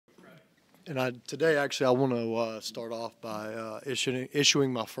Today, actually, I want to start off by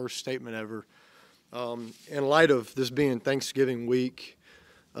issuing my first statement ever. In light of this being Thanksgiving week,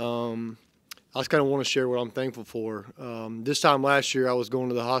 I just kind of want to share what I'm thankful for. This time last year, I was going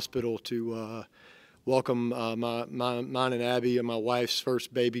to the hospital to welcome mine and Abby and my wife's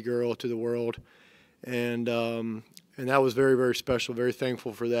first baby girl to the world, and that was very, very special. Very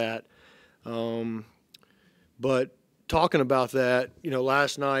thankful for that. But talking about that,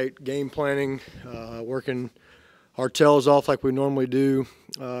 last night, game planning, working our tails off like we normally do,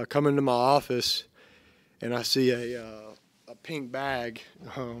 come into my office, and I see a pink bag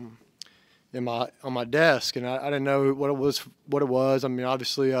on my desk, and I didn't know what it was. I mean,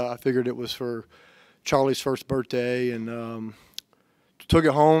 obviously, I figured it was for Charlie's first birthday, and took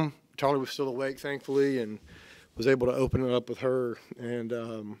it home. Charlie was still awake, thankfully, and was able to open it up with her.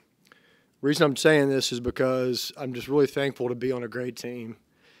 And reason I'm saying this is because I'm just really thankful to be on a great team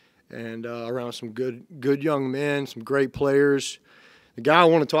and around some good young men, some great players. The guy I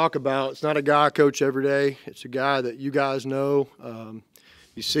want to talk about, it's not a guy I coach every day. It's a guy that you guys know.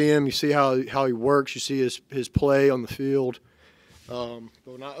 You see him, you see how he works, you see his play on the field. But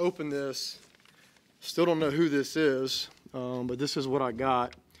when I open this, still don't know who this is, but this is what I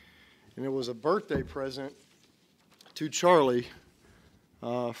got. And it was a birthday present to Charlie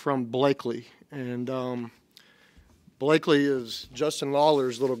from Blakely. And Blakely is Justin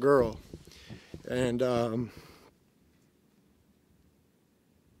Lawler's little girl. And it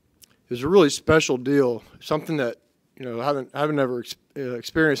was a really special deal, something that I haven't ever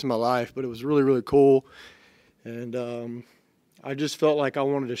experienced in my life, but it was really, really cool. And I just felt like I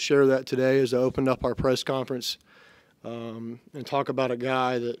wanted to share that today as I opened up our press conference and talk about a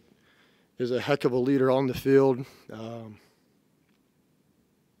guy that is a heck of a leader on the field.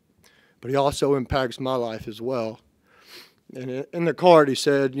 But he also impacts my life as well. And in the card, he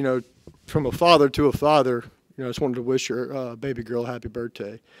said, from a father to a father, I just wanted to wish your baby girl happy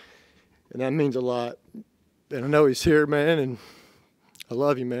birthday. And that means a lot. And I know he's here, man, and I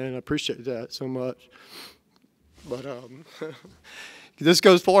love you, man. I appreciate that so much. But this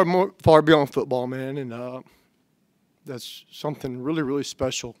goes far beyond football, man, and that's something really, really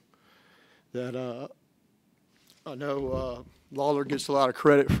special that I know Lawler gets a lot of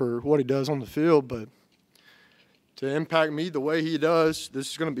credit for what he does on the field, but to impact me the way he does,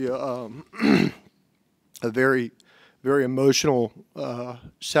 this is going to be a very, very emotional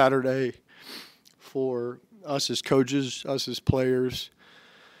Saturday for us as coaches, us as players,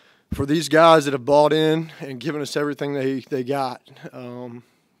 for these guys that have bought in and given us everything they got.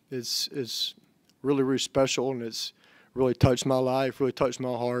 It's really, really special, and it's really touched my life, really touched my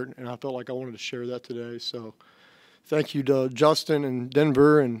heart, and I felt like I wanted to share that today. So thank you to Justin and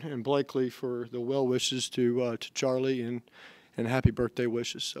Denver and Blakely for the well wishes to Charlie and happy birthday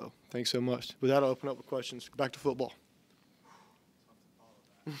wishes. So thanks so much. With that, I'll open up with questions. Back to football.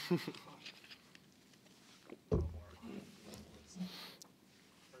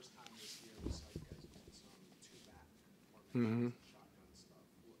 Mm-hmm.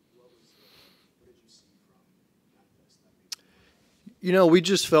 We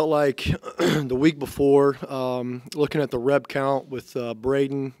just felt like the week before, looking at the rep count with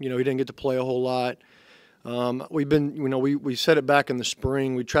Braden, he didn't get to play a whole lot. We've been, we said it back in the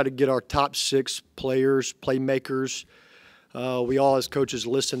spring. We try to get our top 6 players, playmakers. We all as coaches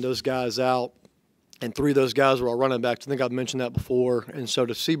listed those guys out, and 3 of those guys were our running backs. I think I've mentioned that before. And so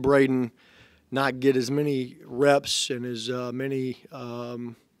to see Braden not get as many reps and as many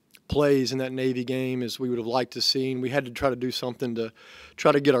plays in that Navy game as we would have liked to see. We had to try to do something to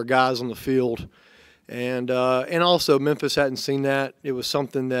try to get our guys on the field. And also Memphis hadn't seen that. It was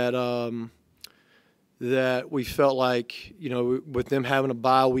something that that we felt like, with them having a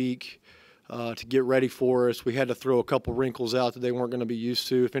bye week to get ready for us, we had to throw a couple wrinkles out that they weren't going to be used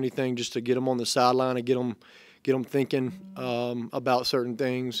to, if anything, just to get them on the sideline and get them thinking about certain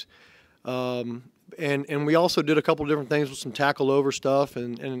things. And we also did a couple different things with some tackle over stuff,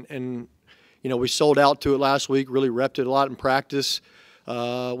 and we sold out to it last week, really repped it a lot in practice.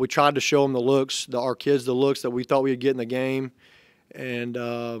 We tried to show them our kids the looks that we thought we'd get in the game.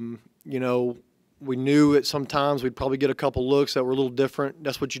 And, we knew that sometimes we'd probably get a couple looks that were a little different.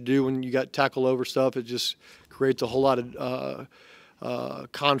 That's what you do when you got tackle over stuff. It just creates a whole lot of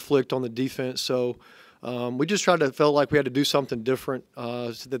conflict on the defense. So we just felt like we had to do something different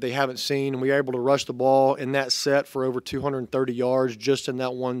that they haven't seen, and we were able to rush the ball in that set for over 230 yards just in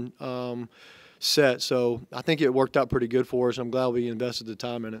that one set. So I think it worked out pretty good for us. I'm glad we invested the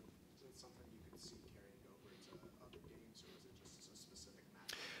time in it.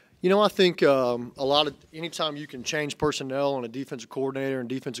 I think a lot of anytime you can change personnel on a defensive coordinator and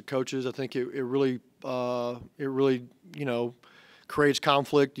defensive coaches, I think it really creates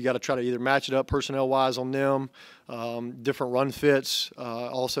conflict. You got to try to either match it up personnel wise on them. Different run fits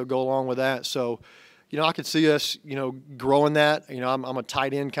also go along with that. So, I could see us, growing that. I'm a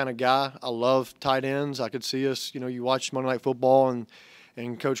tight end kind of guy. I love tight ends. I could see us, you watch Monday Night Football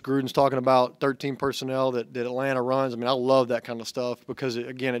and Coach Gruden's talking about 13 personnel that Atlanta runs. I mean, I love that kind of stuff because,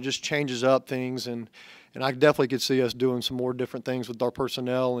 it just changes up things. And I definitely could see us doing some more different things with our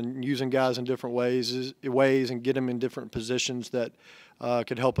personnel and using guys in different ways and get them in different positions that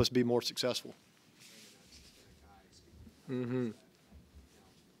could help us be more successful. Mm-hmm.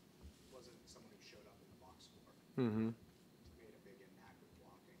 Wasn't someone who showed up in the box score. Mm-hmm. Made a big impact with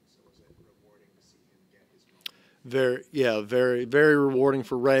blocking. So was it rewarding to see him get his moment? Very, very rewarding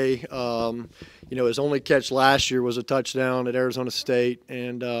for Ray. His only catch last year was a touchdown at Arizona State,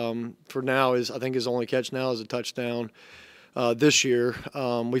 and for now I think his only catch now is a touchdown this year.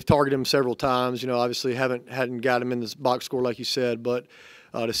 We've targeted him several times. Obviously hadn't got him in this box score like you said, but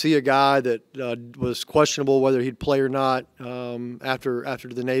to see a guy that was questionable whether he'd play or not after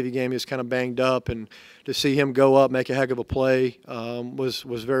the Navy game, he was kind of banged up, and to see him go up, make a heck of a play was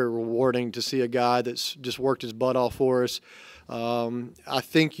very rewarding. To see a guy that's just worked his butt off for us. I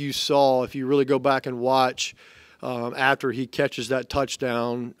think you saw, if you really go back and watch after he catches that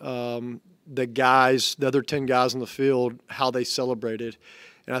touchdown, the other 10 guys on the field, how they celebrated.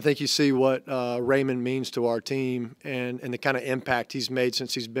 And I think you see what Raymond means to our team and the kind of impact he's made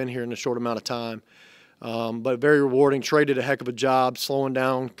since he's been here in a short amount of time. But very rewarding. Trey did a heck of a job slowing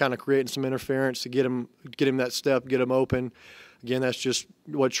down, kind of creating some interference to get him that step, get him open. Again, that's just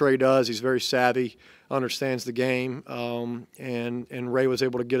what Trey does. He's very savvy, understands the game, and Ray was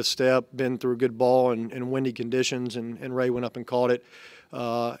able to get a step, been through a good ball in windy conditions, and Ray went up and caught it,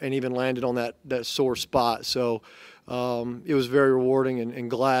 and even landed on that sore spot. So it was very rewarding, and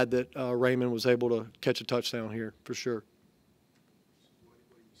glad that Raymond was able to catch a touchdown here for sure.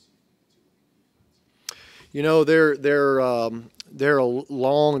 They're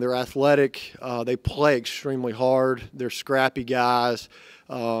long, they're athletic, they play extremely hard. They're scrappy guys.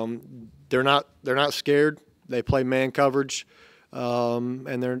 They're not scared. They play man coverage,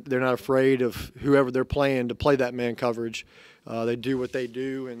 and they're not afraid of whoever they're playing to play that man coverage. They do what they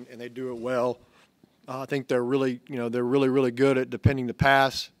do, and they do it well. I think they're really good at defending the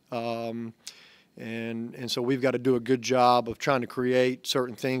pass. And so we've got to do a good job of trying to create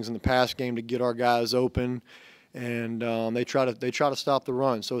certain things in the pass game to get our guys open, and they try to stop the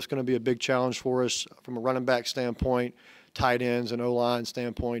run. So it's going to be a big challenge for us from a running back standpoint, tight ends and O-line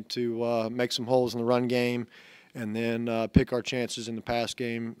standpoint to make some holes in the run game, and then pick our chances in the pass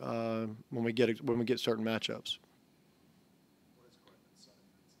game when we get certain matchups.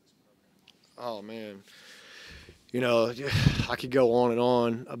 Oh man. I could go on and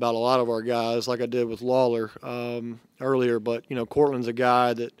on about a lot of our guys like I did with Lawler earlier, but, Cortland's a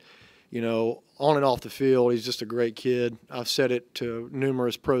guy that, on and off the field, he's just a great kid. I've said it to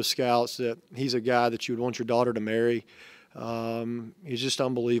numerous pro scouts that he's a guy that you would want your daughter to marry. He's just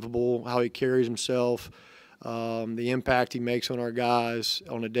unbelievable how he carries himself, the impact he makes on our guys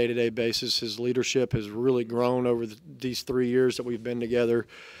on a day-to-day basis. His leadership has really grown over these 3 years that we've been together.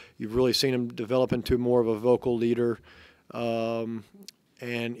 You've really seen him develop into more of a vocal leader, and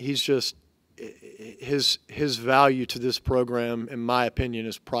he's just his value to this program, in my opinion,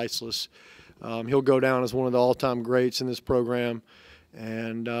 is priceless. He'll go down as one of the all-time greats in this program,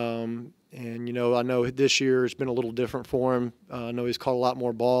 and I know this year has been a little different for him. I know he's caught a lot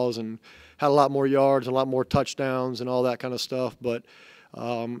more balls and had a lot more yards, a lot more touchdowns, and all that kind of stuff, but.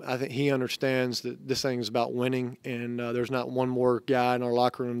 I think he understands that this thing is about winning, and there's not one more guy in our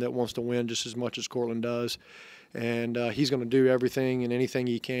locker room that wants to win just as much as Cortland does. And he's going to do everything and anything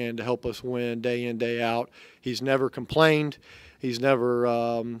he can to help us win day in, day out. He's never complained. He's never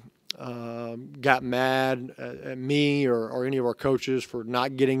got mad at me or any of our coaches for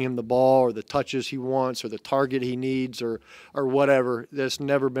not getting him the ball or the touches he wants or the target he needs or whatever. That's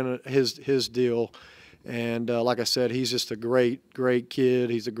never been his deal. And like I said, he's just a great kid.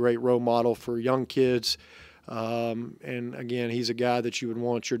 He's a great role model for young kids. And again, he's a guy that you would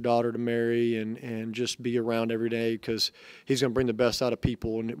want your daughter to marry and just be around every day because he's going to bring the best out of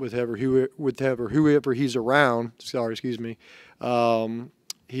people. And with whoever he's around, he's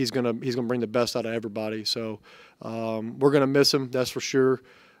going to bring the best out of everybody. So we're going to miss him, that's for sure.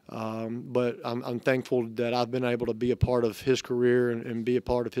 But I'm thankful that I've been able to be a part of his career and be a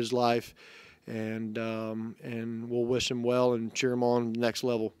part of his life. And we'll wish him well and cheer him on the next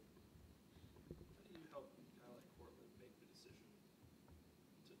level. How do you help a guy like Cortland make the decision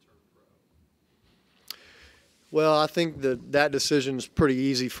to turn Well, I think that decision is pretty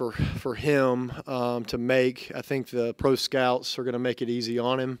easy for him to make. I think the pro scouts are going to make it easy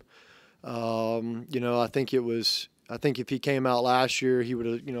on him. I think I think if he came out last year, he would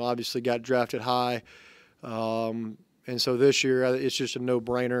have, obviously got drafted high. And so this year, it's just a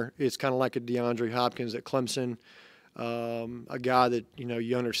no-brainer. It's kind of like a DeAndre Hopkins at Clemson, a guy that,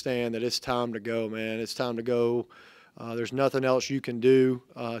 you understand that it's time to go, man. It's time to go. There's nothing else you can do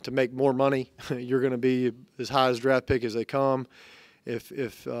to make more money. You're going to be as high as draft pick as they come.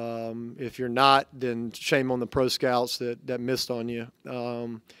 If you're not, then shame on the pro scouts that missed on you.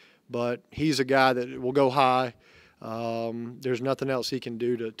 But he's a guy that will go high. There's nothing else he can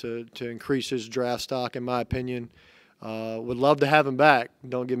do to increase his draft stock, in my opinion. Would love to have him back.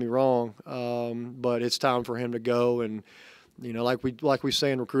 Don't get me wrong, but it's time for him to go. And like we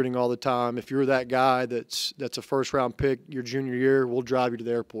say in recruiting all the time, if you're that guy that's a first-round pick your junior year, we'll drive you to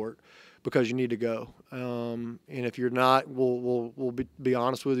the airport because you need to go. And if you're not, we'll be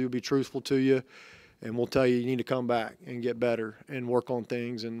honest with you, be truthful to you, and we'll tell you need to come back and get better and work on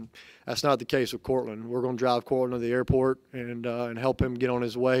things. And that's not the case with Cortland. We're going to drive Cortland to the airport and help him get on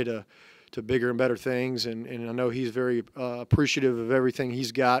his way to bigger and better things. And I know he's very appreciative of everything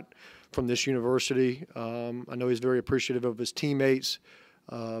he's got from this university. I know he's very appreciative of his teammates,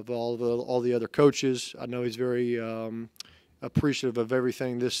 of all the other coaches. I know he's very appreciative of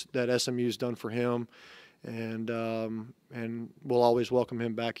everything that SMU's done for him, and we'll always welcome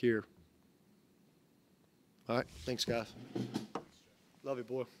him back here. All right, thanks, guys. Love you,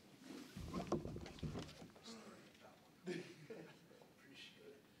 boy.